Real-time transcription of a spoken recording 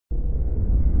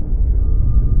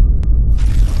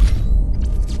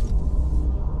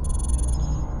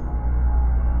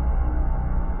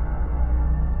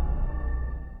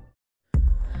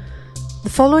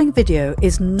following video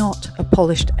is not a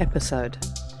polished episode.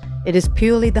 It is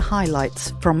purely the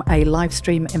highlights from a live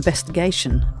stream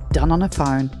investigation done on a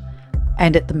phone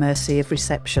and at the mercy of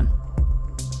reception.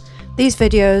 These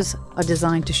videos are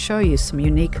designed to show you some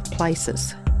unique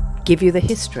places, give you the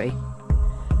history,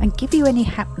 and give you any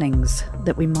happenings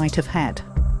that we might have had.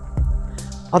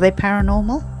 Are they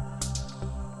paranormal?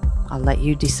 I'll let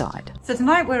you decide. So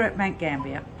tonight we're at Mount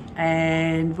Gambier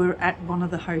and we're at one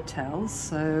of the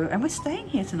hotels, and we're staying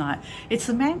here tonight. It's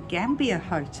the Mount Gambier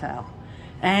Hotel,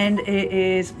 and it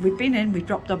is, we've been in, we've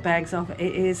dropped our bags off.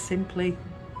 It is simply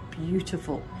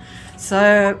beautiful.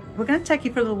 So we're going to take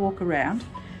you for a little walk around.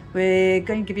 We're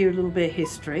going to give you a little bit of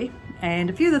history and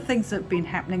a few of the things that have been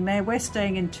happening there. We're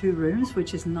staying in 2 rooms,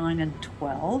 which is 9 and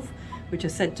 12, which are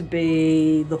said to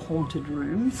be the haunted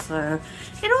rooms. So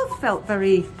it all felt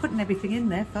very, putting everything in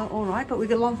there felt all right, but we've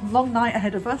got a long night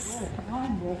ahead of us. I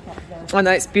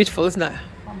know, it's beautiful, isn't it?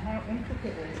 On how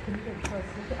intricate it is. Can you get a close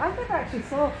look? I never actually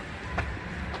saw.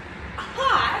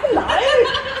 Hi, hello.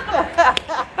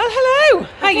 Oh, hello.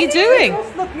 How are you doing?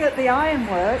 Just looking at the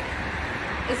ironwork.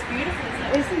 It's beautiful,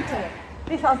 isn't it?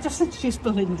 I've just introduced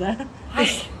Belinda,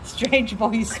 this strange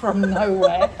voice from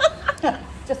nowhere.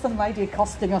 Just some lady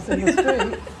accosting us in the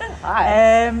street.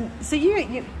 Hi. So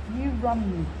you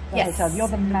run the hotel. You're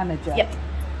the manager. Yep.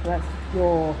 So that's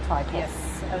your title. Yes,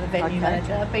 I'm the venue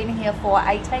manager. I've been here for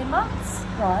 18 months.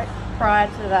 Right. Prior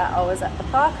to that, I was at the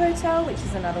Park Hotel, which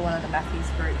is another one of the Matthews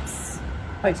Group's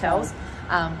hotels,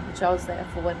 which I was there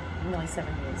for nearly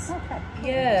 7 years. Okay.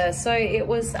 Yeah, so it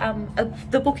was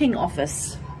the booking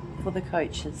office for the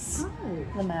coaches,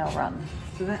 the mail run.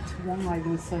 So that's why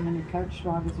there's so many coach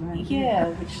drivers around. Yeah,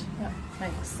 which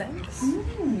makes sense.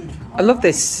 I love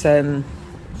this, the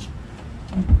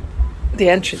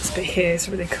entrance bit here is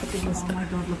really cool. Oh my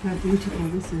God, look how beautiful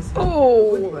this is.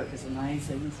 Oh! Woodwork is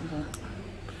amazing, isn't it?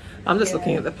 I'm just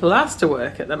looking at the plaster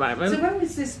work at the moment. So when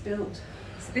was this built?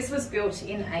 So this was built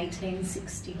in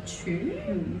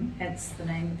 1862, hence the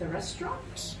name of the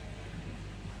restaurant.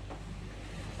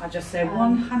 I just said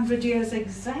 100 years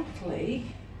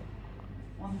exactly.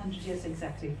 100 years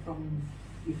exactly from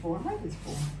before I was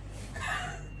born.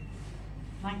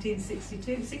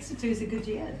 1962. 62 is a good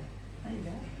year. There you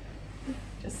go.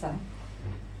 Just saying.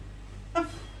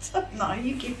 No,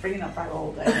 you keep bringing up that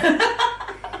all day.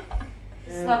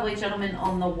 This lovely gentleman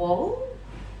on the wall.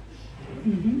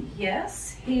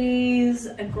 Yes, his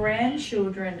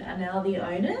grandchildren are now the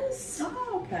owners.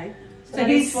 Oh, okay. So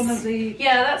he's one of the...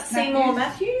 Yeah, that's Seymour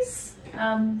Matthews.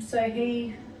 So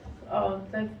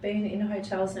they've been in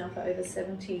hotels now for over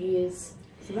 70 years.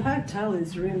 So the hotel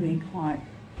is really quite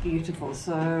beautiful.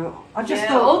 So I just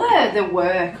thought... all the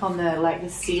work on the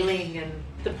ceiling and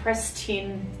the pressed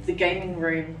tin, the gaming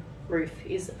room roof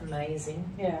is amazing.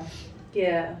 Yeah.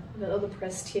 Yeah, all the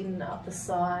pressed tin up the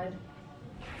side.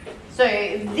 So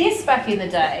this back in the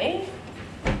day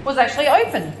was actually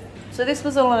open. So this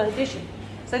was all an addition.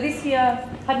 So this here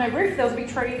had no roof. There was a big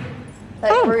tree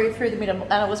that grew through the middle,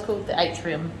 and it was called the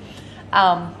atrium.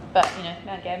 But you know,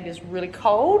 Mount Gambier is really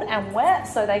cold and wet,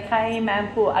 so they came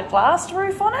and put a glass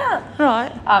roof on it.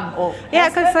 Right.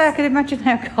 Yeah, I could imagine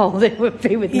how cold it would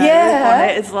be with no roof on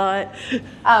it. It's like...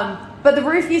 but the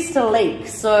roof used to leak,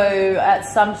 so at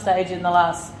some stage in the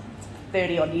last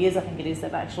 30 odd years, I think it is,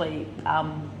 they've actually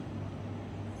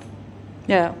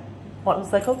what was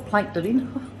they called? Planked it in.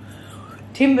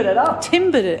 Timbered it up.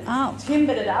 Timbered it up.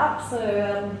 Timbered it up,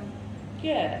 so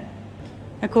yeah.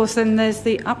 Of course, then there's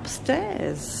the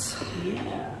upstairs.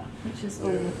 Yeah, which is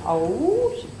all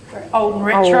old and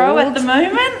retro at the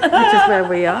moment. Which is where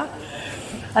we are.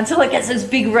 Until it gets its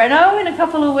big reno in a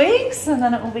couple of weeks, and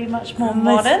then it will be much more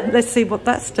modern. Let's see what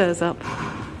that stirs up.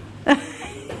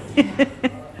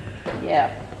 Yeah.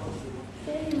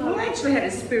 I actually had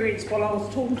experience while I was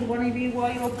talking to one of you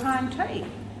while you were playing tea.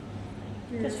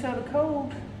 Just felt a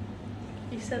cold.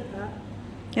 You said that.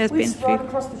 Yeah, it's We been right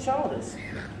across the shoulders.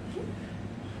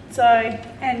 So,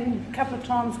 and a couple of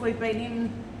times we've been in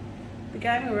the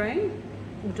gaming room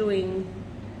doing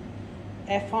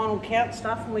our final count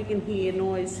stuff, and we can hear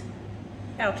noise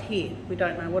out here. We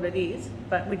don't know what it is,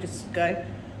 but we just go,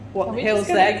 what the hell's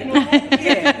that?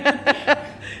 Yeah.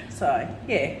 So,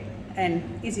 yeah. And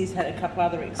Izzy's had a couple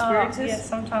other experiences. Yeah,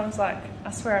 sometimes I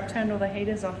swear I've turned all the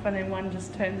heaters off and then one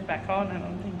just turns back on and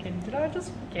I'm thinking, did I just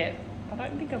forget? I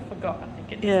don't think I forgot. I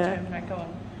think it just turns back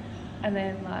on. And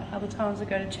then other times I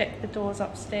go to check the doors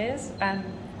upstairs and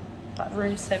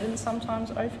room 7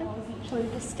 sometimes open. I was literally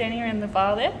just standing around the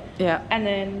bar there. Yeah. And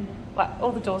then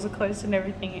all the doors are closed and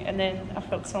everything, and then I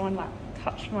felt someone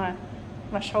touch my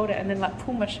my shoulder and then like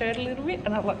pulled my shirt a little bit,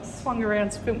 and I like swung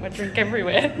around, spilt my drink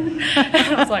everywhere. And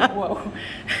I was like, whoa,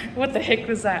 what the heck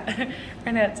was that?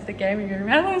 Ran out to the gaming room,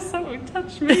 hello, someone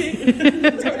touched me. Don't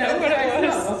know what it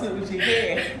was. It was your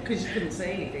hair, because you couldn't see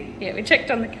anything. Yeah, we checked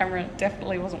on the camera, it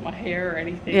definitely wasn't my hair or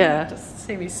anything. Yeah. Just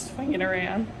see me swinging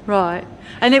around. Right.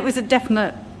 And it was a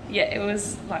definite... Yeah, it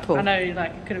was like, Pull. I know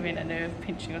like it could have been a nerve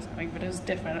pinching or something, but it was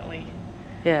definitely,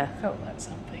 Yeah. felt like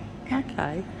something.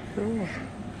 Okay. Cool.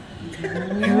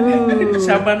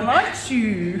 Someone likes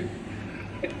you.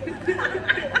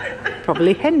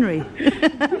 Probably Henry.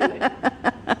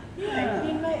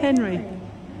 Henry.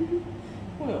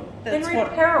 Well, that's Henry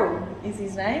what... Perrell is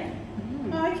his name.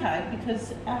 Okay,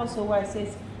 because Alice always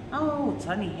says, oh, it's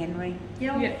only Henry.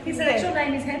 Yeah, Yeah. his actual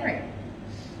name is Henry.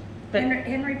 But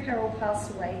Henry Perrell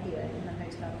passed away here in the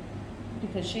hotel,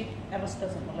 because Alice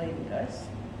doesn't believe in ghosts.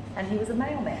 and he was a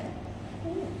mailman.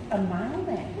 A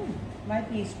mailman.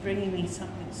 Maybe he's bringing me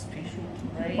something special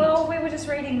to read. Well, we were just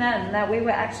reading that we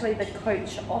were actually the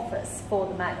coach office for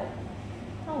the mail.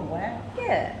 Oh, wow.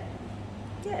 Yeah.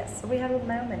 Yes, so we had a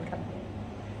mailman come here.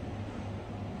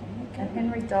 And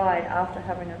Henry died after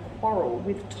having a quarrel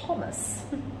with Thomas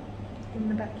in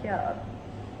the backyard.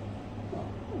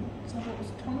 So what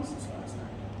was Thomas's last name?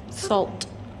 Salt.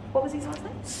 What was his last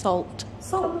name? Salt.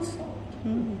 Salt.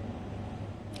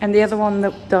 And the other one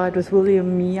that died was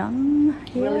William Young.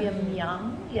 Yeah. William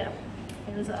Young, yeah.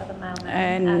 He was the other mailman.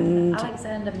 And-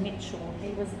 Alexander Mitchell, he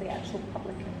was the actual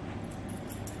publican.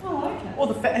 Oh, okay.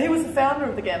 Or he was the founder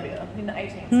of the Gambier in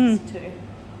 1862.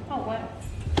 Oh, wow.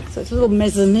 So it's a little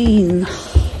mezzanine.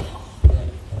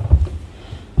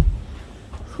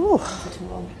 Whew.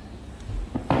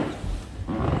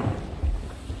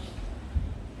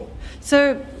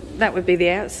 So that would be the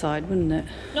outside, wouldn't it?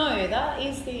 No, that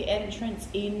is the entrance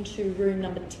into room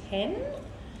number 10.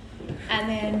 And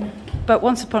then... But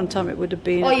once upon a time it would have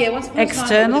been Oh, yeah, once upon a time it would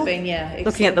external, have been, yeah.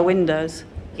 looking at the windows.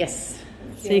 Yes.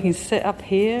 So you can sit up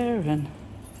here and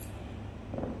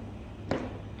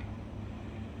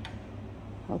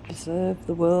observe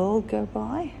the world go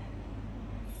by.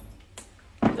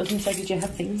 Doesn't say, did you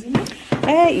have things in it?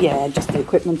 Yeah, just the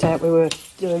equipment out. We were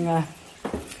doing a...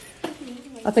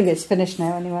 I think it's finished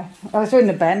now anyway. I was doing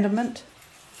abandonment.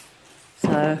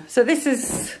 So this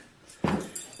is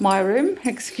my room.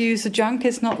 Excuse the junk.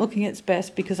 It's not looking its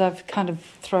best because I've kind of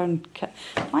thrown...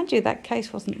 Mind you, that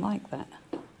case wasn't like that.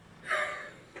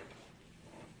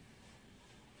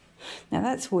 Now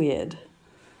that's weird.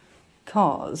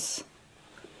 Because...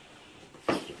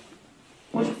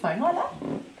 Was your phone like that?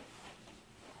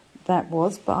 That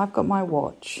was, but I've got my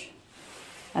watch.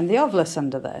 And the ovilus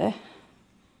under there.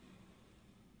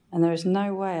 And there is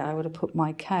no way I would have put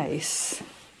my case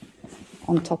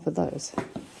on top of those.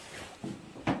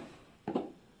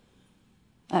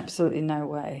 Absolutely no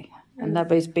way. And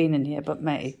nobody's been in here but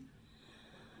me.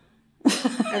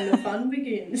 And the fun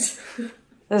begins.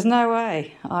 There's no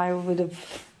way I would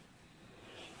have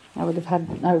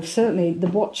had... No, certainly the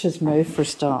watch has moved for a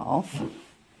start off.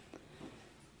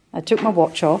 I took my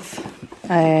watch off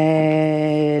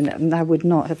and I would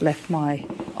not have left my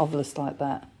ovilus like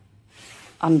that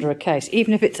under a case.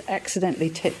 Even if it's accidentally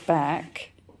tipped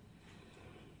back,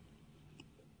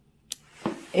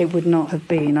 it would not have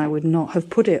been. I would not have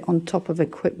put it on top of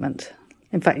equipment.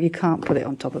 In fact, you can't put it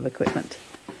on top of equipment.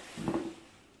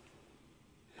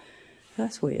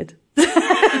 That's weird.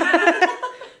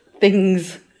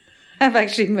 Things have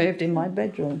actually moved in my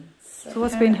bedroom. So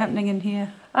what's been happening in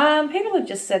here? People have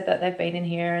just said that they've been in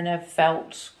here and have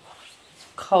felt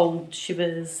cold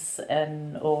shivers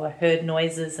or heard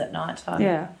noises at night time.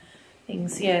 Yeah.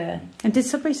 Things, yeah. And did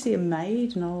somebody see a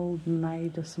maid, an old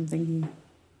maid or something?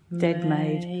 Dead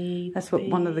maid. That's what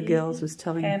one of the girls was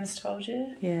telling me. Pam's told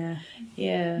you? Yeah.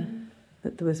 Yeah.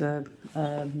 That there was a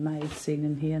maid seen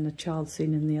in here and a child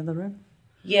seen in the other room.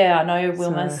 Yeah, I know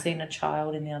Wilma's seen a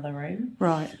child in the other room.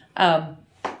 Right.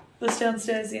 Was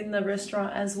downstairs in the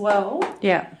restaurant as well.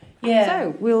 Yeah. Yeah.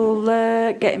 So we'll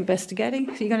get investigating.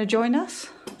 So you're going to join us?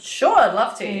 Sure, I'd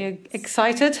love to. Are you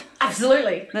excited?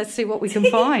 Absolutely. Let's see what we can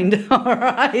find. All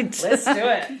right. Let's do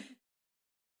it.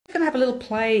 We're going to have a little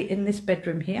play in this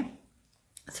bedroom here.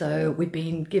 So we've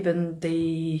been given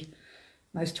the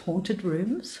most haunted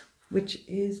rooms, which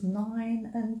is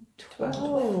 9 and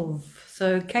 12.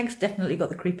 So Kank's definitely got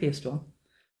the creepiest one.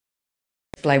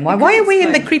 Explain why. Why are we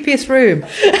in the creepiest room?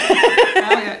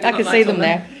 I can see them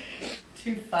now.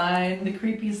 To find the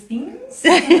creepiest things.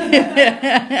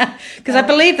 Because I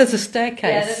believe there's a staircase.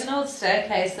 Yeah, there's an old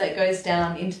staircase that goes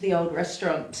down into the old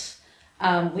restaurant,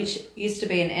 which used to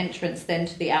be an entrance then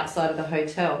to the outside of the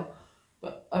hotel.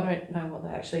 But I don't know what they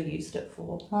actually used it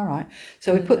for. All right.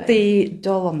 So we put the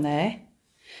doll on there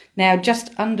Now,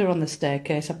 just under on the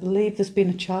staircase, I believe there's been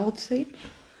a child seat.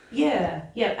 Yeah,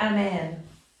 a man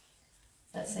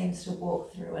that seems to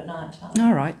walk through at night time.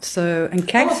 All right, so, and Oh,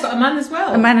 Kag's... I've got a man as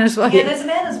well. A man as well. Yeah, there's a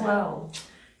man as well.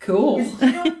 Cool.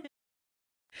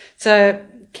 So,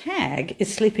 Kag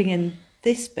is sleeping in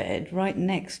this bed right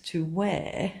next to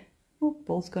where... Oh,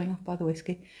 ball's going off by the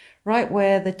whiskey. Right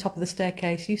where the top of the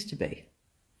staircase used to be.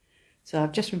 So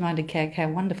I've just reminded Kag how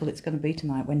wonderful it's going to be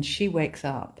tonight when she wakes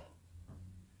up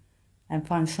and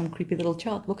finds some creepy little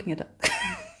child looking at her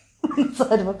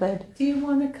inside of a bed. Do you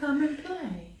want to come and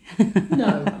play?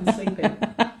 No, I'm sleeping.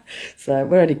 So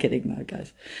we're only kidding though,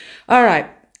 guys. All right.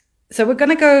 So we're going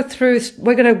to go through,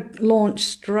 we're going to launch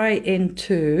straight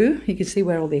into, you can see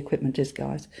where all the equipment is,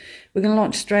 guys. We're going to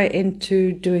launch straight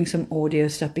into doing some audio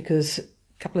stuff because a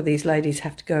couple of these ladies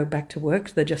have to go back to work.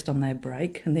 So they're just on their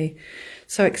break and they're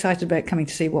so excited about coming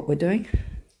to see what we're doing.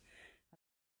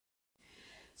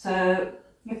 So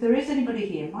if there is anybody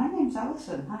here, my name's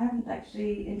Alison. I haven't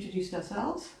actually introduced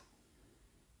ourselves.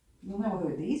 You'll know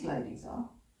who these ladies are.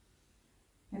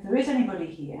 If there is anybody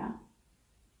here,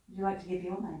 would you like to give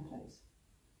your name, please?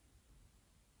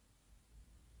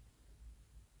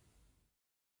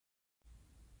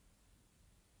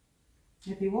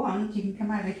 If you want, you can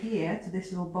come over here to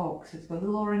this little box. It's got a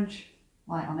little orange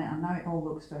light on it. I know it all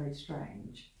looks very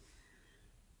strange.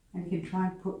 And you can try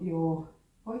and put your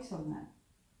voice on that.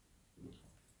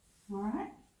 All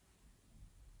right?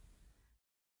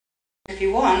 If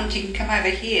you want, you can come over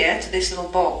here to this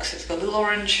little box. It's got a little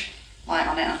orange light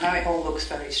on it. I know it all looks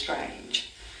very strange.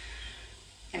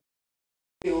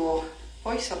 Your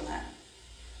voice on that.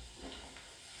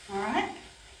 Alright?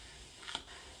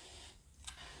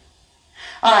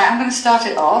 Alright, I'm going to start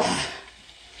it off.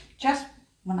 Just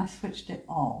when I switched it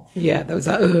off. Yeah, there was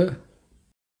that. And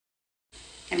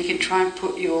you can try and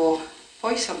put your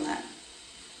voice on that.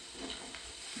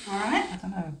 Alright? I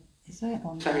don't know. Is it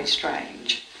on? Very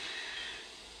strange.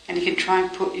 And you can try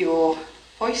and put your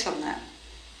voice on that.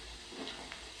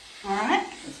 Alright?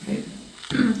 Let's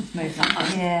move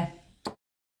that. Yeah.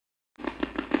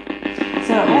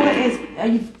 So all it is,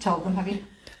 you've told them, have you?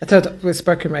 I told it was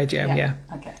spoken radio, yeah.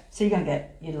 Okay, so you're going to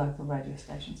get your local radio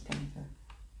stations coming through.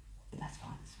 But that's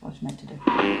fine, that's what you're meant to do.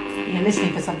 You're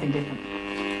listening for something different.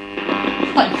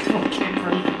 Like what came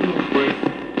through here.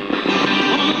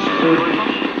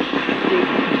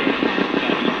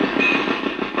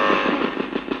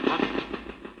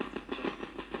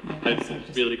 It's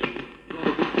really good.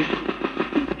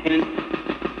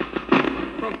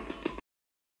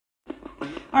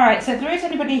 Alright, so if there is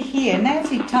anybody here,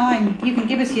 now's your time. You can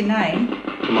give us your name.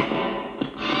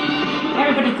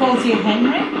 Everybody calls you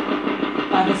Henry,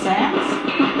 by the sounds.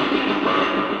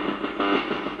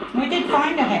 We did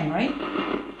find a Henry.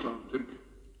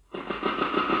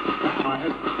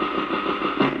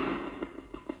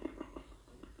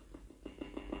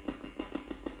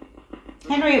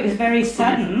 Henry, it was very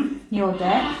sudden, your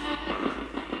death.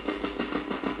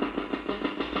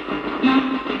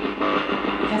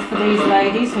 Just for these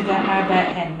ladies who don't know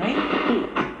about Henry.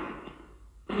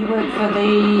 You worked for the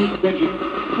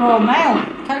Royal Mail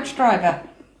coach driver.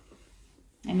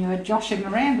 And you were joshing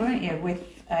around, weren't you, with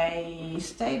a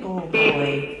stable boy.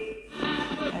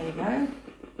 There you go.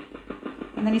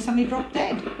 And then he suddenly dropped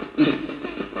dead.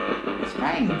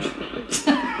 Strange.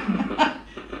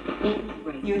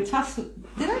 You were tussled.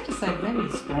 Did I just say very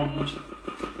strange?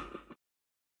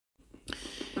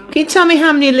 Can you tell me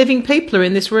how many living people are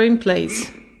in this room, please?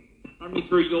 How many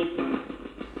through your phone?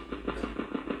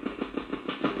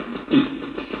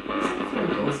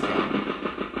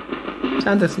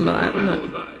 Sounded something like that, didn't it?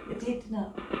 It did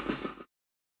not.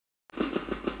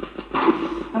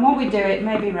 And what we do, it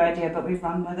may be radio, but we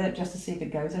run with it just to see if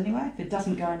it goes anywhere. If it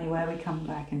doesn't go anywhere, we come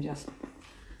back and just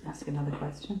ask another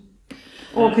question.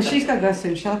 Or, because she's got to go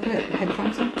soon, shall I put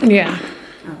headphones on? Yeah.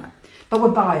 All right. But we're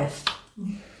biased,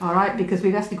 all right? Because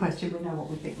we've asked the question, we know what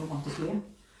we think we want to hear.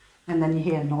 And then you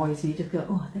hear a noise and you just go,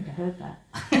 oh, I think I heard that.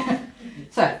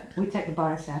 So, we take the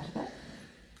bias out of it.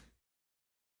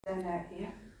 Then out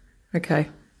here. Okay.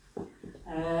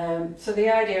 So the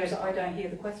idea is that I don't hear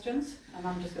the questions and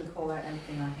I'm just going to call out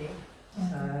anything I hear.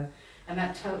 So, and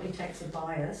that totally takes the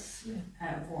bias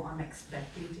out of what I'm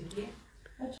expecting to hear.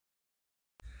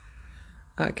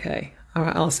 Okay. All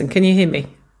right, Alison, can you hear me?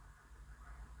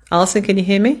 Alison, can you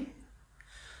hear me?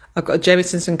 I've got a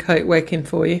Jameson's and Coke waiting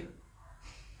for you.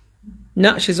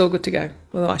 No, she's all good to go.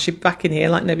 Well, she's back in here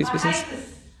like nobody's business.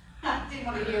 I didn't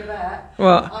want to hear that.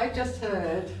 What? I just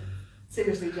heard,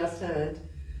 seriously just heard,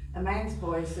 a man's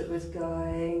voice that was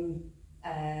going,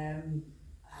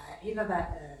 you know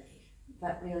that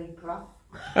really gruff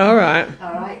All right.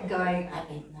 All right, going, I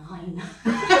need 9.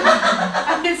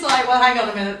 And it's like, well, hang on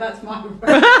a minute, that's my room.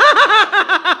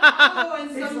 Oh,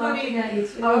 and somebody...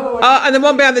 And the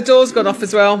one behind the door's gone off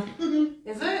as well.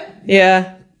 Is it?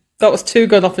 Yeah. That was 2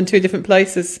 gone off in 2 different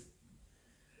places.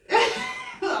 Oh,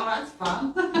 that's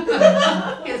fun.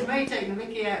 It's me taking the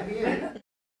mickey out of you.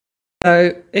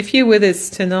 So, if you're with us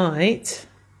tonight,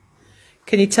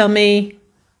 can you tell me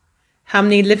how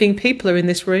many living people are in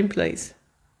this room, please?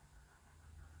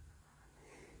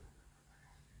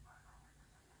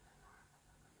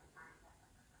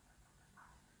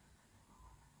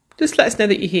 Just let us know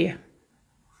that you're here.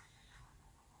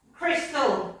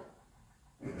 Crystal.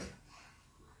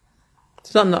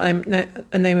 It's not a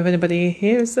name of anybody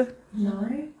here, is there?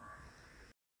 No.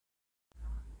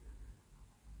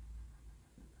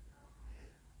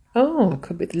 Oh, it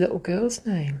could be the little girl's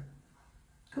name.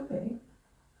 Could be.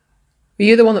 Were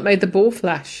you the one that made the ball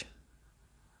flash?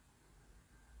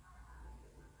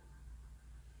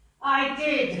 I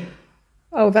did.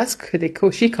 Oh, that's pretty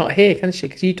cool. She can't hear, can she?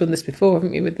 Because you've done this before,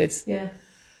 haven't you, with this? Yeah.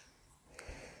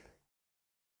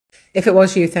 If it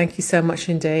was you, thank you so much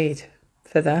indeed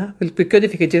for that. It would be good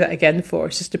if you could do that again for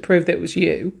us, just to prove that it was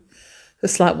you.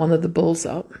 Just light one of the balls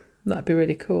up. That'd be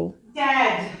really cool.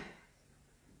 Dad.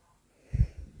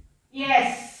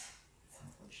 Yes.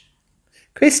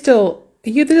 Crystal, are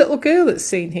you the little girl that's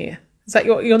seen here? Is that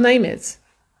what your name is?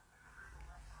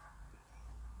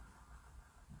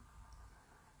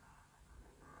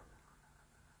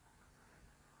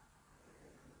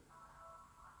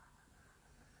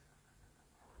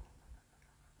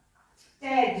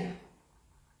 Dead.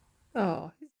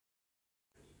 Oh.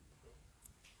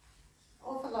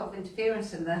 Awful lot of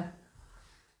interference in there.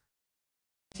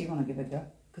 Do you want to give it a go?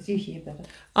 Because you hear better.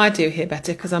 I do hear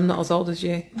better because I'm not as old as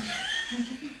you.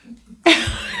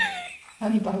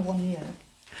 Only by 1 year.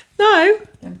 No,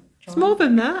 it's more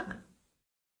than that.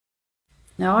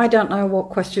 Now, I don't know what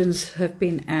questions have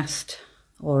been asked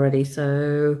already,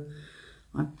 so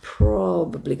I'm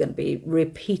probably going to be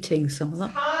repeating some of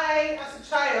them. Hi, as a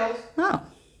child. Oh,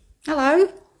 hello. You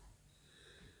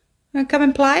want to come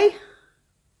and play?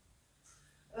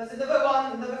 There's another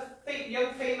one, another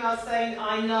young female saying,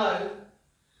 I know.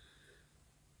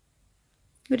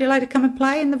 Would you like to come and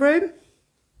play in the room?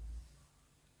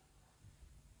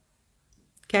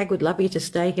 Cag would love you to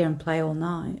stay here and play all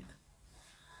night.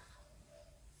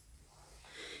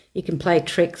 You can play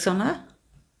tricks on her.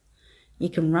 You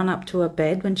can run up to her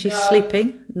bed when she's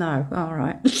sleeping. No, all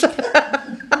right.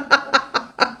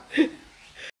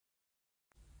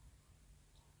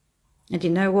 And you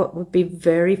know what would be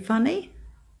very funny?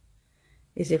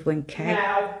 Is if when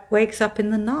Cag wakes up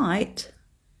in the night,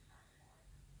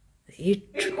 you...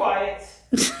 Be quiet.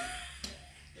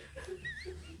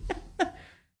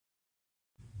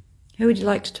 Who would you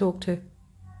like to talk to? Are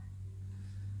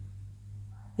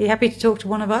you happy to talk to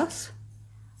one of us?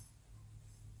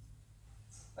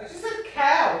 I just said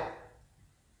cow.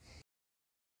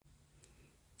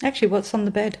 Actually, what's on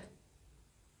the bed?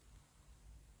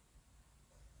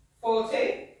 40.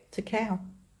 It's a cow.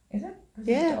 Is it? Is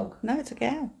it a Yeah. dog? No, it's a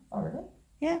cow. Oh, really?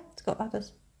 Yeah, it's got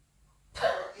ladders.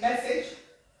 Message.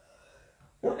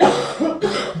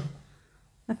 I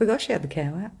forgot she had the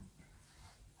cow out.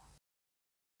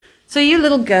 So you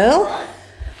little girl,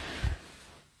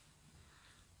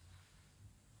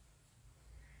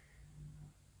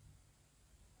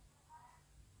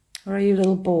 or are you a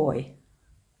little boy?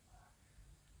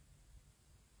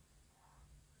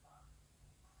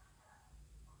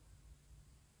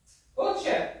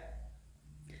 Butcher.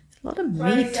 It's a lot of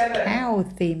meat 27. cow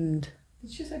themed.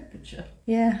 Did she say butcher?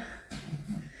 Yeah.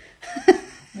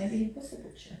 Maybe it was a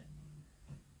butcher.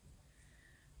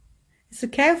 Is the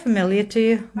cow familiar to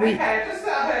you? Okay, just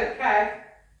that I heard cow.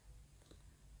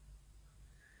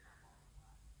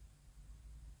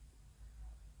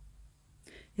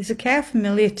 Is a cow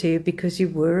familiar to you because you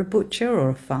were a butcher or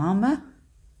a farmer?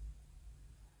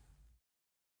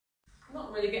 I'm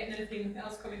not really getting anything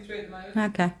else coming through at the moment.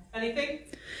 Okay. Anything?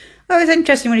 Oh, it was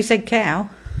interesting when you said cow.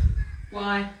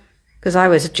 Why? Because I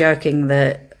was joking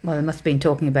that, well, it must have been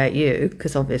talking about you,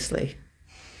 because obviously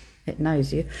it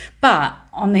knows you. But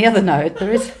on the other note,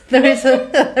 there is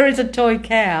a toy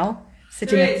cow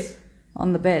sitting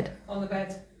on the bed. On the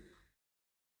bed.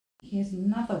 Here's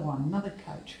another one, another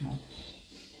coachman.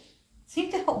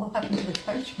 Seemed to know what happened to the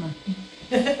coachman.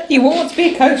 You wouldn't want to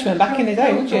be a coachman back in the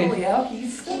day, would you?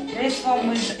 This one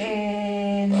was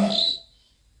in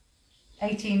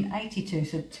 1882,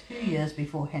 so 2 years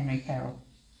before Henry Peril.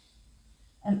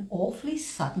 An awfully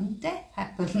sudden death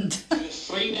happened.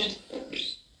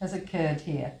 Has occurred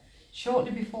here.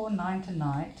 Shortly before 9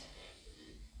 tonight,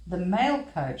 the mail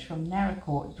coach from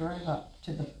Narracourt drove up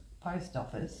to the post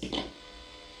office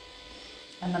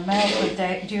and the mails were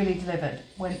duly delivered.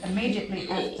 When immediately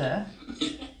after,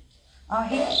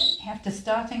 after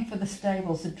starting for the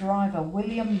stables, the driver,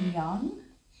 William Young,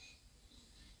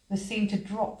 was seen to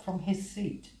drop from his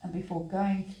seat, and before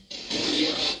going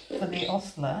for the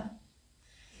ostler,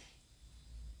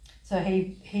 so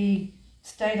he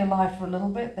stayed alive for a little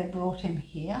bit. They brought him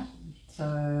here,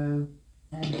 and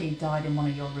he died in one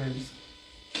of your rooms.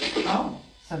 Oh.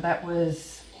 So that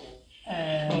was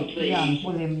Young,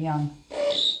 William Young.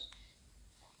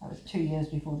 That was 2 years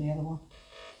before the other one.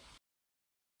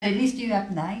 At least you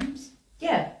have names,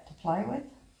 Yeah. to play with.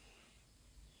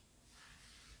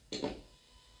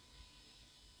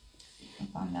 I'll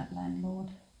find that landlord.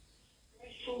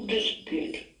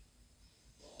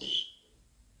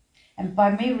 And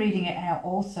by me reading it out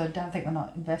also, don't think we're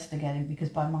not investigating, because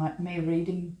by me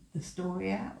reading the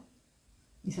story out,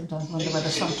 you sometimes wonder whether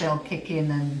something will kick in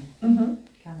and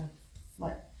kind of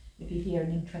like if you hear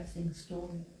an interesting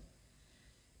story.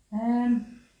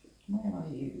 Where are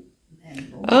you?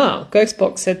 Landlord? Oh,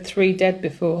 Ghostbox said 3 dead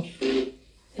before. Yeah,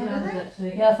 I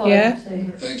thought Yeah.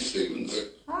 Thanks, Stephen.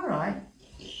 All right.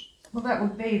 Well, that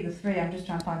would be the 3. I'm just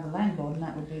trying to find the landlord, and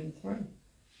that would be the 3.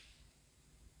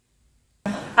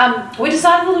 We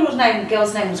decided the little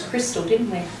girl's name was Crystal,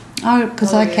 didn't we? Oh,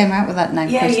 because I came out with that name,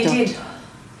 Yeah, Crystal. you did.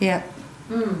 Yeah.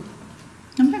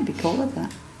 I might be cool with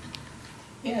that.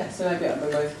 Yeah, so maybe I'm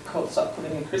both cold start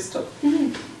putting in Crystal.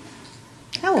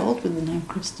 How old would the name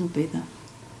Crystal be, though? I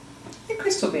think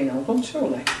Crystal being an old one,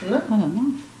 surely. No? I don't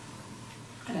know.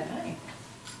 I don't know.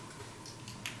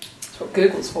 That's what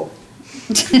Google's for.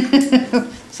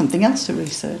 Something else to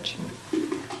research.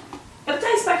 It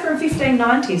dates back from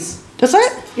 1590s. Does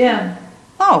it? Yeah.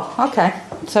 Oh, okay.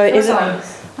 So is it? I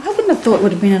wouldn't have thought it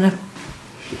would have been enough.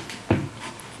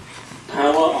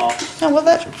 Power off. Oh, well,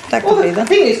 that could Well, be the then.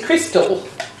 thing is, crystals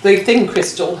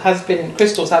have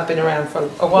been around for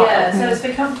a while. Yeah, so it's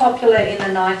become popular in the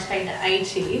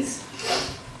 1980s.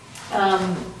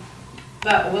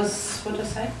 That was, what did I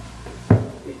say?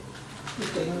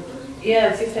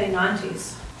 Yeah,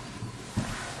 1590s.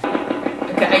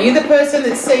 Okay, are you the person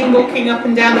that's seen walking up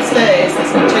and down the stairs? There's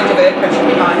a change of air pressure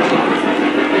behind you.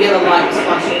 The yellow light was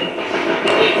flashing.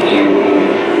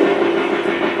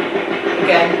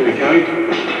 Again. Here we go. Are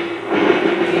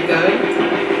you going?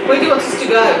 Where do you want us to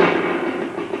go?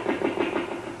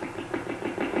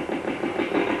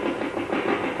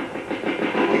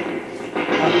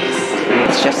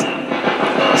 It's just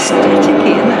static, isn't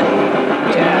it?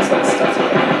 Yeah, that's what it's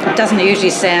starting. It doesn't usually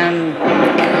sound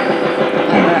like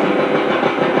that.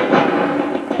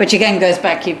 Which again goes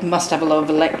back, you must have a lot of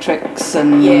electrics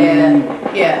and Yeah.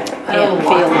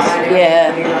 fields,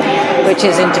 which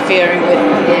is interfering with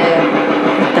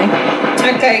thing.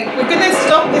 Okay, we're going to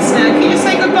stop this now. Can you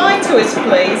say goodbye to us,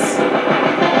 please?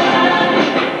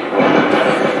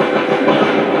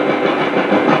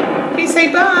 Can you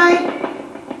say bye?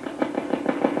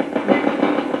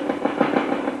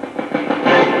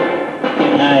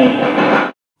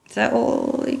 Is that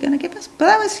all you're going to give us? But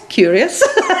that was curious.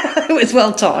 It was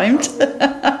well timed.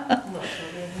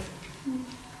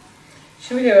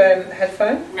 Should we do a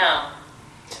headphone? No.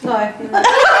 Alright,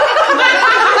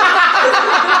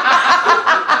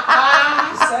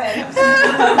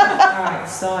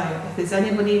 so if there's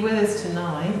anybody with us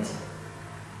tonight,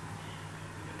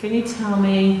 can you tell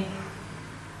me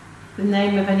the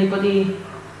name of anybody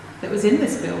that was in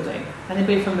this building?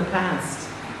 Anybody from the past?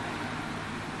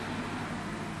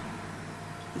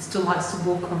 That still likes to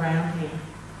walk around here?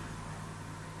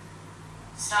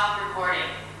 Stop recording.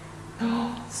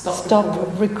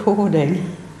 Stop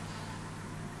recording.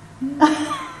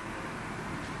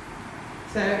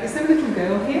 So, is there a little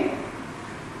girl here?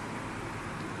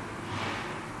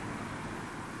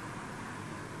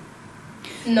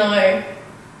 No.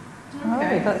 Oh,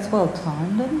 that's well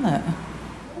timed, isn't it?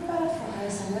 What about a fire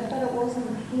zone? What about it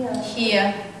wasn't here?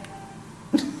 Here.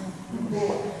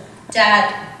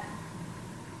 Dad.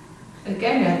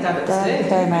 Again, we had Dad Dad upstairs.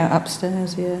 came out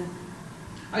upstairs, yeah.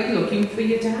 Are you looking for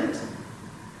your dad?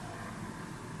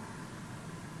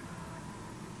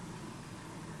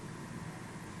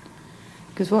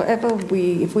 Because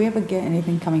if we ever get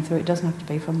anything coming through, it doesn't have to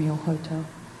be from your hotel.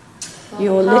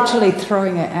 You're literally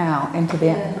throwing it out into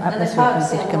the atmosphere. And the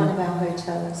park's in one of our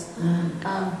hotels.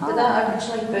 But that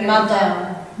originally burned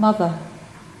down, Mother.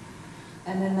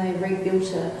 and then they rebuilt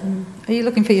it. Are you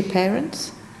looking for your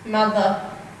parents? Mother.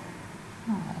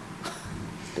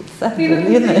 It's a bit sad, Are you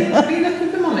really, isn't it? looking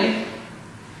for Mummy?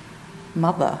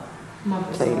 Mother,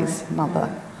 Mother, please. sorry.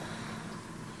 Mother.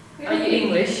 Are you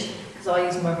English? Because I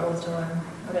use mother all the time.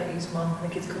 I don't use mum. The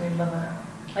kids call me mother.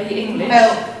 Are you English?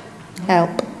 Help.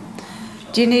 Help.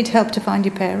 Do you need help to find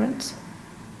your parents?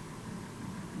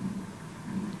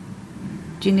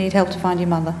 Do you need help to find your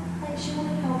mother? Like, she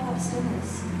wanted help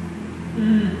upstairs.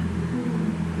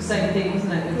 The same thing,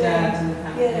 wasn't it? The dad and the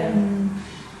family. Yeah.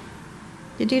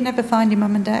 Did you never find your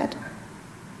mum and dad?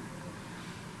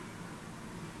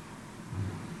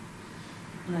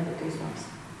 I know the goosebumps.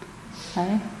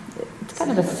 Hey? It's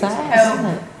kind of a sad, Help.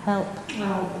 isn't it? Help.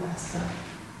 Oh, bless her.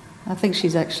 I think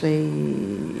she's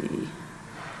actually...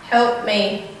 Help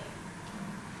me.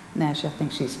 I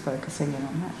think she's focusing in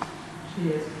on that. She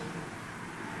is.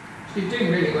 She's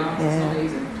doing really well. It's Yeah. not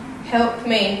easy. Help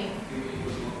me.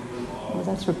 Well,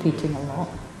 that's repeating a lot.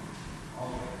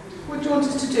 What do you want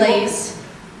us to do? Please.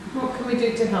 What can we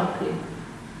do to help you?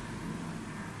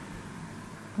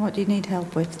 What do you need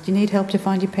help with? Do you need help to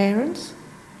find your parents?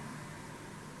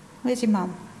 Where's your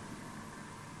mum?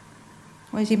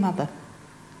 Where's your mother?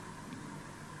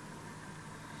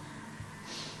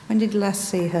 When did you last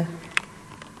see her?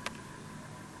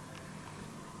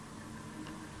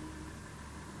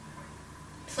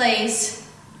 Please.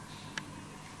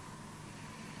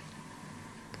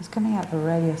 Because coming out of a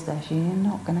radio station, you're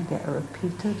not going to get it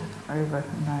repeated over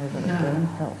and over again.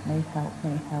 Help me, help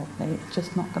me, help me. It's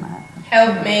just not going to happen.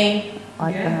 Help me.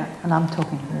 And I'm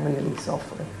talking really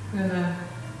softly.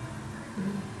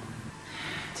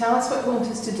 Tell us what you want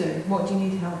us to do. What do you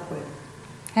need help with?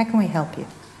 How can we help you?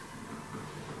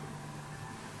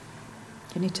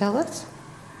 Can you tell us?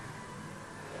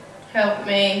 Help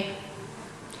me.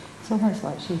 It's almost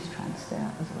like she's tranced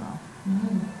out as well.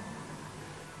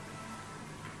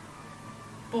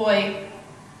 Boy.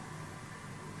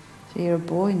 So you're a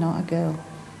boy, not a girl.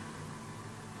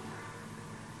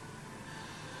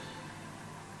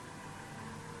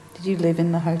 Did you live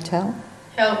in the hotel?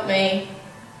 Help me.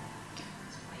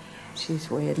 She's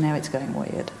weird. Now it's going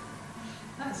weird.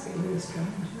 That's getting really strange,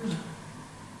 isn't it?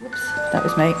 Whoops, that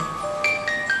was me.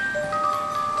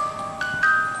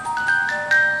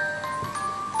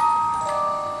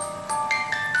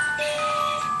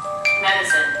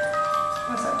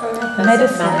 What's that going on?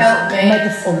 Medicine. Help me.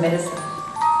 Medicine. Or medicine.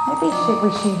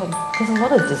 Maybe she had, because a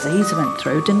lot of disease went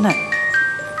through, didn't it?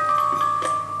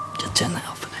 Just turn that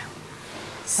off for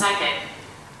now. Psychic.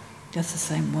 That's the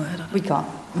same word. We can't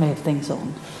move things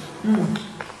on.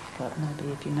 But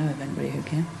maybe if you know of anybody who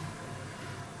can.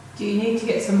 Do you need to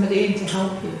get somebody in to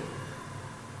help you?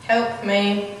 Help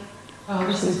me. Oh,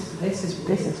 this is weird.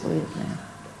 This is weird now.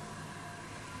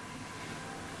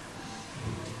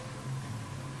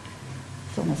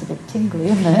 It's almost a bit tingly,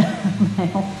 isn't it?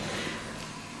 Now.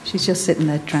 She's just sitting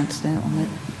there tranced out on it,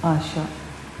 eyes shut.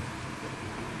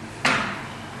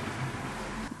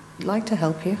 I'd like to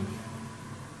help you.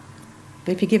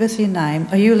 But if you give us your name,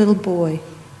 are you a little boy?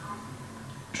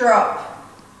 Drop.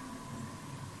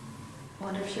 I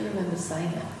wonder if she remembers saying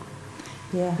it.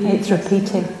 Yeah, Be it's interesting,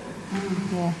 repeating. isn't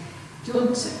it? Yeah. Do you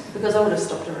want to? Because I would have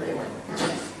stopped her anyway.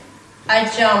 I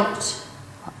jumped.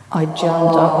 I jumped.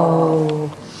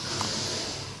 Oh.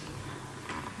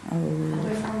 Oh.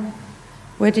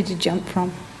 Where did you jump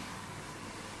from?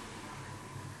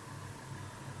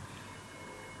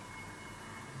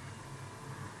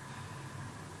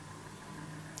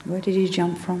 Where did you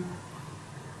jump from?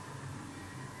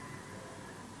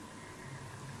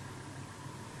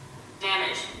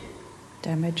 Damaged.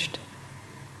 Damaged.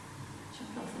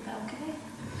 Jumped off the balcony.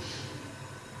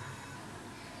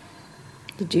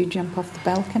 Did you jump off the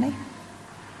balcony?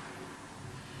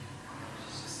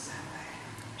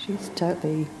 She's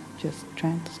totally just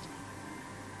tranced.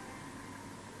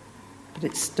 But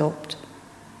it's stopped.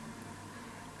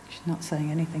 She's not saying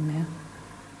anything now.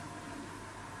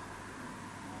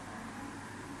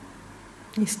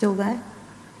 You still there?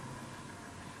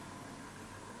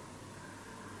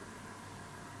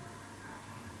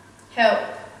 Help.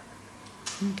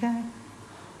 Okay.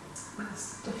 That's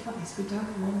stuff like this we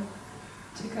don't want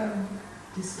to go and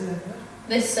disturb her.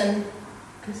 Listen.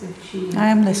 Because if she I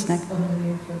am is listening. under the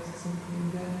influence of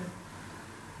something,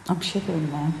 I'm shivering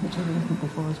now, which I wasn't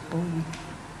before I was born.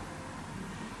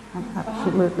 I'm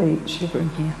absolutely shivering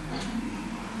here.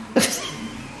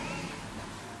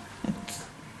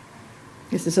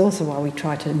 This is also why we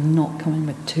try to not come in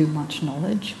with too much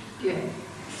knowledge. Yeah.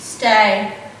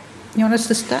 Stay. You want us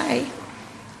to stay?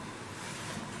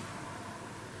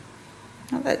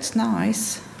 Oh, that's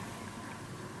nice.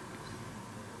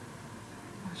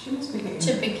 she must be getting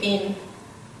To begin.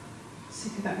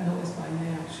 sick of that noise by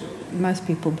now, surely. Most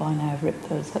people by now have ripped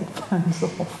those headphones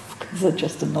off because they're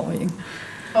just annoying.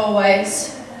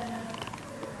 Always.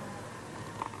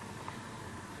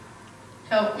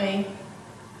 Help me.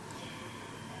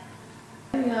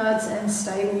 yards and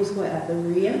stables were at the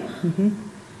rear. Mm-hmm.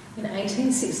 In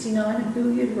 1869, a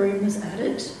billiard room was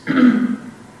added.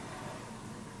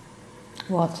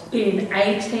 What? In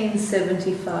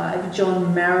 1875,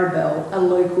 John Maribel, a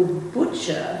local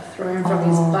butcher, thrown from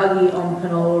his buggy on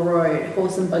Penola Road.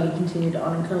 Horse and buggy continued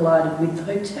on and collided with the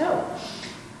hotel.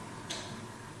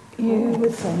 You were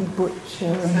saying butcher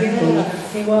and Yeah,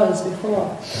 he was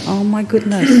before. Oh my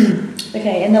goodness.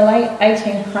 Okay, in the late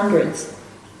 1800s,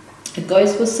 a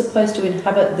ghost was supposed to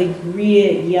inhabit the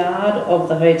rear yard of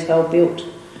the hotel built,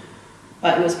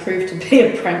 but it was proved to be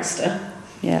a prankster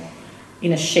Yeah.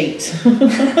 in a sheet.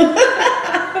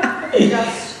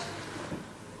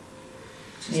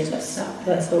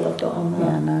 That's all I've got on that.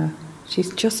 Yeah, no.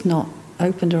 She's just not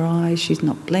opened her eyes, she's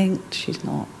not blinked, she's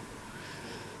not...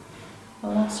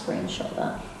 Well, I'll screenshot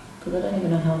that, because I don't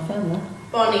even know how I found that.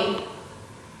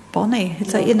 Bonnie,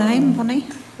 is that your name, Bonnie?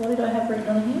 What did I have written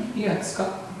on here? Yeah,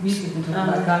 Scott. You've been talking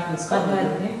about a guy from Scotland,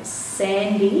 haven't you?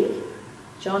 Sandy,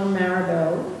 John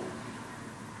Maribel.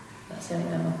 That's the only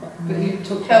name I've got. But you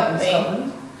talked Help about me.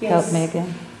 Scotland. Yes. Help me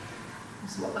again.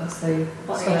 That's the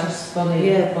Bonnie. Scottish Bonnie.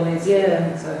 Yeah. Bonnie's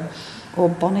Yeah. So. Or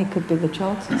Bonnie could be the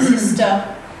child's name.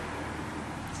 Sister.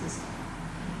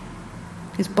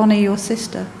 Is Bonnie your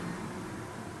sister?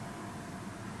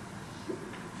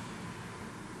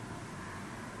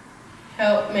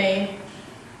 Help me.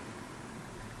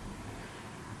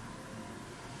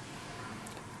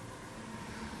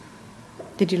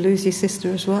 Did you lose your sister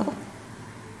as well?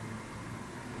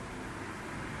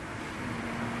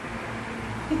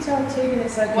 You tell 2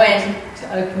 minutes okay When?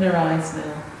 to open her eyes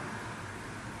now.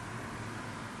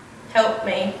 Help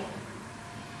me.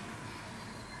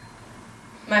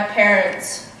 My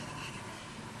parents.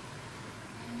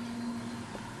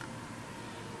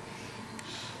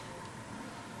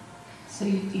 So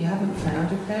you haven't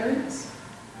found your parents?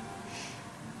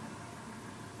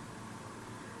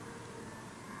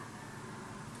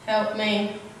 Help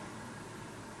me.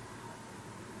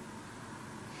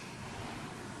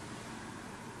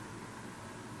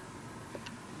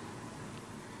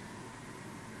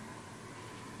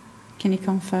 Can you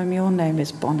confirm your name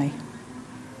is Bonnie?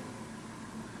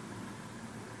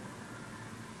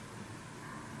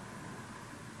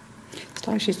 It's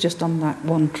like she's just on that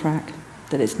one track,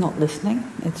 that it's not listening,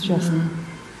 it's just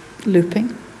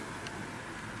looping.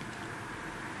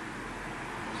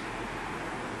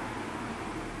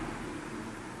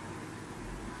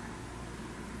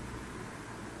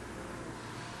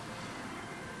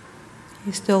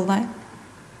 You still there?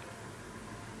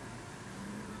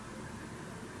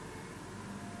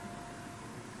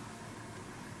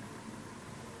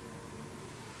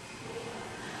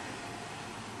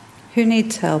 Who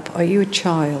needs help? Are you a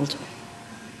child?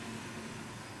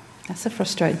 That's a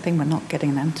frustrating thing, we're not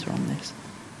getting an answer on this.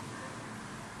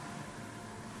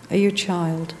 Are you a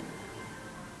child?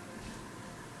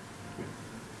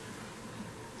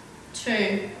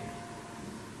 2.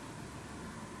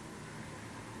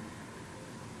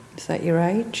 Is that your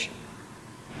age?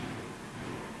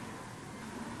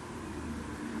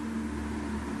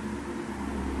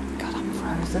 God, I'm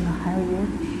frozen. How are you?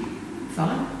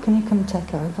 Fine. Can you come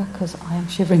take over? Because I am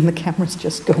shivering, the camera's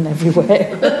just gone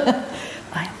everywhere.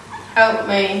 Help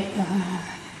me.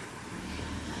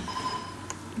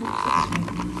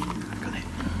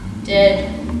 Dead.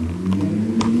 I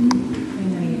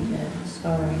know you're dead.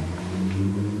 Sorry.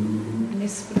 And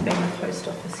this would have been the post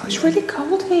office. Oh, it's really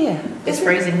cold here. It's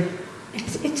freezing. It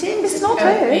is. It's not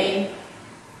Help her. me.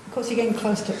 Of course, you're getting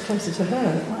closer to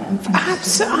her. I'm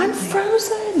frozen.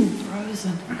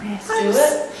 Frozen. Yes. Do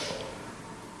it.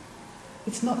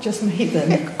 It's not just me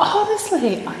then.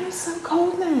 Honestly, I am so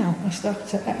cold now. I start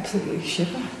to absolutely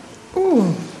shiver. Ooh. Do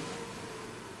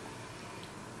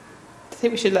you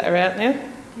think we should let her out now?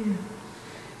 Yeah.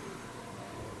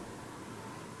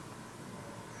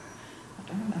 I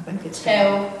don't know. I think it's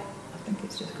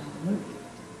just going to move.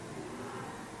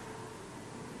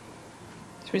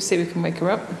 Should we see if we can wake her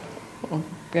up? Or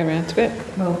go around to it?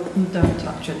 Well, don't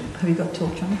touch it. Have you got a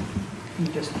torch on? You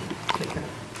just flicker.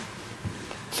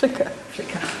 Flicker.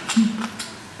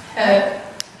 Help.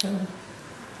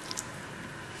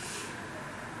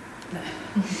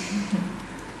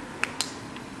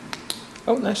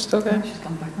 Oh, no, she's still going. She's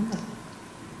gone back under.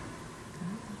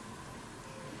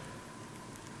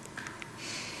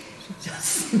 She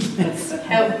just...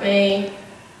 Help me.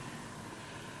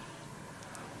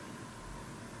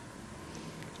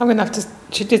 I'm going to have to...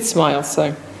 She did smile,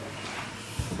 so...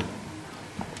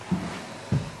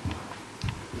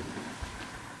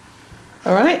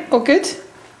 All right, all good?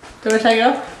 Do I take it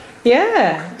off?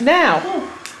 Yeah. Now,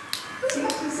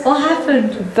 What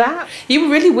happened? that... You were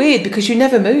really weird because you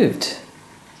never moved.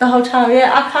 The whole time,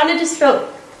 yeah. I kind of just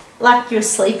felt like you were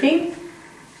sleeping,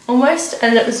 almost,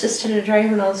 and it was just in a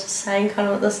dream, and I was just saying kind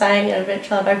of what they're saying, and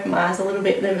eventually I'd open my eyes a little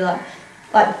bit, and then be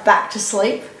like back to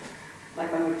sleep.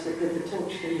 Like when we took the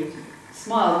torch, and you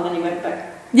smiled, and then you went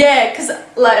back. Yeah, because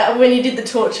like when you did the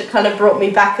torch, it kind of brought me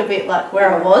back a bit, like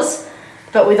where I was,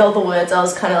 but with all the words I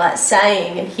was kind of like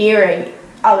saying and hearing,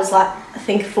 I was like, I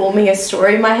think forming a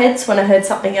story in my head. So when I heard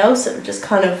something else, it would just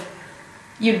kind of,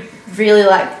 you'd really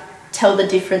like tell the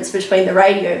difference between the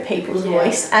radio people's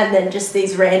voice and then just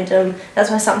these random.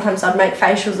 That's why sometimes I'd make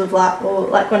facials of like, or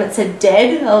like when it said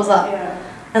dead, I was like,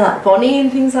 and like Bonnie and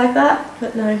things like that.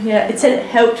 But no, it said it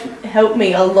helped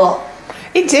me a lot.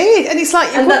 It did, and it's like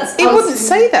it wouldn't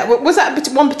say that. Was that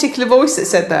one particular voice that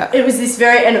said that? It was this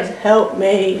and it was help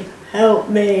me.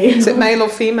 Is it male or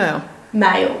female?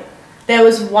 Male. There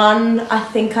was one, I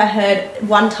think I heard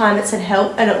one time it said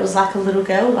help, and it was like a little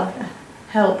girl, like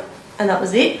help, and that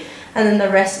was it. And then the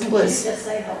rest was. Just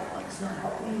say help, like it's not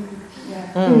helping.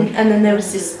 Yeah. And then there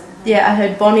was this. I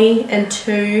heard Bonnie and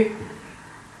 2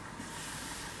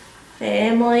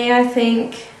 family, I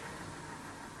think.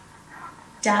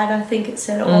 Dad, I think it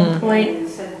said at one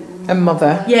point. And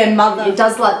mother. Yeah, mother. It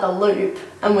does like the loop,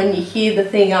 and when you hear the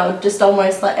thing, I would just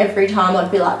almost like every time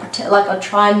I'd be like, I'd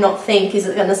try and not think, is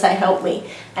it going to say help me?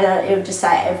 And it would just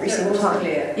say it every single time.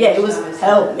 Clear. Yeah, it was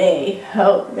help me,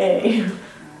 help me.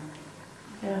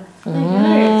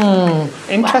 Yeah.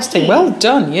 Interesting. Well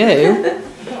done, you.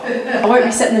 I won't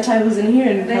be setting the tables in here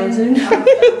anytime soon.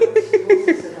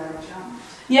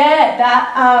 Yeah,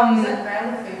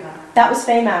 that was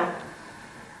female.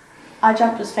 I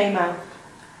jumped as female.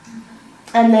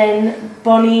 And then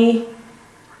Bonnie,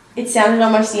 it sounded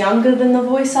almost younger than the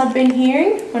voice I'd been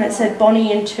hearing when it said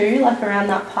Bonnie and 2, like around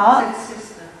that part.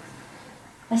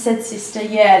 I said sister,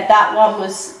 yeah, that one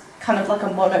was kind of like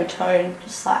a monotone,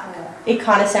 just like, it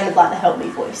kind of sounded like the help me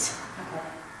voice.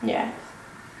 Yeah.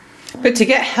 But to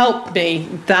get help me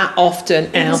that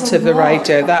often out of the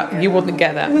radio, that you wouldn't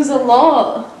get that. It was a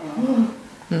lot.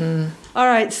 All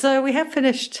right, so we have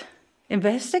finished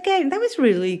investigating. That was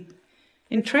really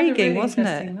intriguing, wasn't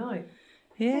it? Night.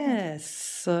 Yes.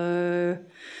 So,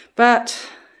 but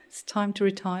it's time to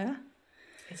retire.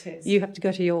 It is. You have to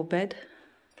go to your bed.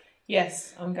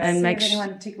 Yes, I'm going And to. make If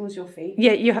anyone tickles your feet.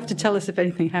 Yeah, you have to tell us if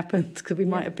anything happens because we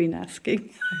might have been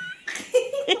asking.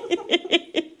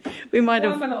 we might Why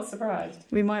have. am I not surprised?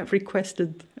 We might have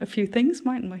requested a few things,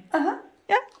 mightn't we?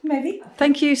 Yeah, maybe.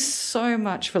 Thank you so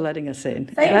much for letting us in.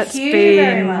 Thank you been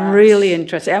very much. really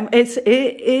interesting. It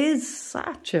is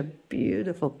such a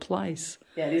beautiful place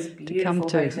Yeah, it is a to beautiful come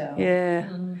to. hotel. Yeah.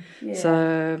 Yeah.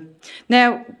 So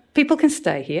now people can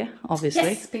stay here, obviously.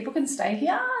 Yes, people can stay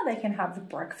here. They can have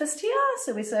breakfast here.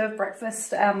 So we serve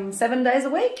breakfast 7 days a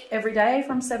week, every day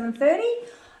from 7:30.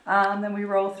 Then we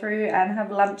roll through and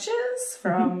have lunches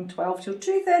from 12 till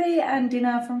 2:30 and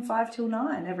dinner from 5 till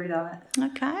 9 every night.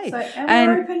 Okay. So,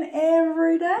 and we're open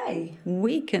every day.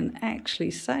 We can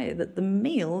actually say that the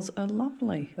meals are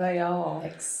lovely. They are.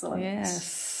 Excellent. Yes.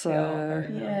 So,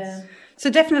 Yeah. so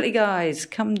definitely, guys,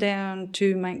 come down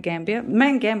to Mount Gambier.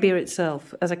 Mount Gambier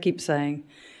itself, as I keep saying,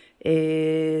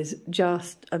 is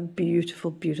just a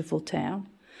beautiful, beautiful town.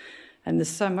 And there's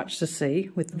so much to see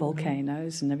with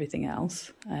volcanoes and everything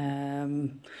else.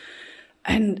 And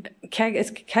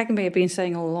as Gambier have been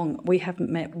saying all along, we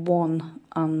haven't met one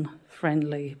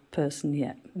unfriendly person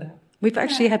yet. No. We've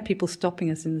actually had people stopping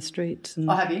us in the streets. And,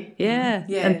 Oh, have you? Yeah,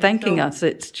 Yeah, and thanking cool. us.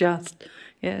 It's just,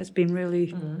 it's been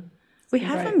really... I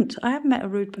haven't met a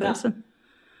rude person.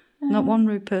 Not one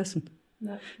rude person.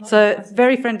 No, So,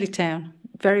 very friendly town,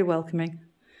 very welcoming.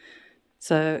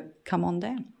 So, come on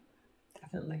down.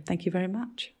 definitely. Thank you very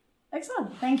much.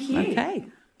 Excellent. Thank you. Okay,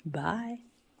 bye.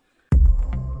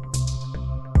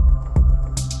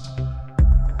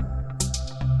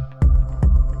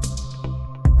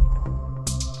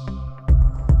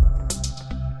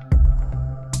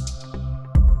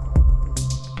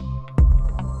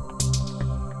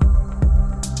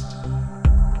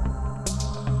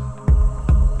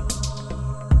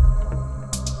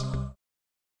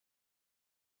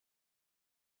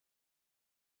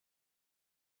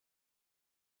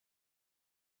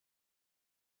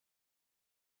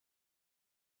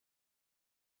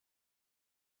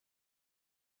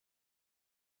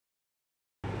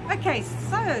 Okay,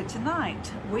 so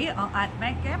tonight we are at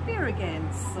Mount Gambier again.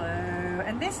 So,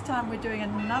 and this time we're doing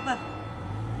another.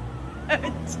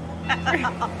 It's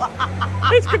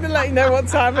going to let you know what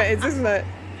time it is, isn't it?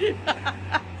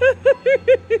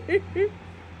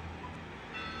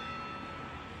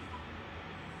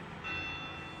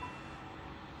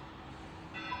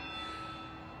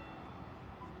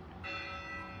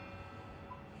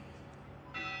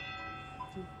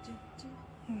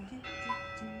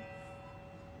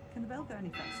 Can the bell go any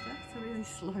faster? It's a really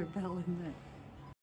slow bell, isn't it?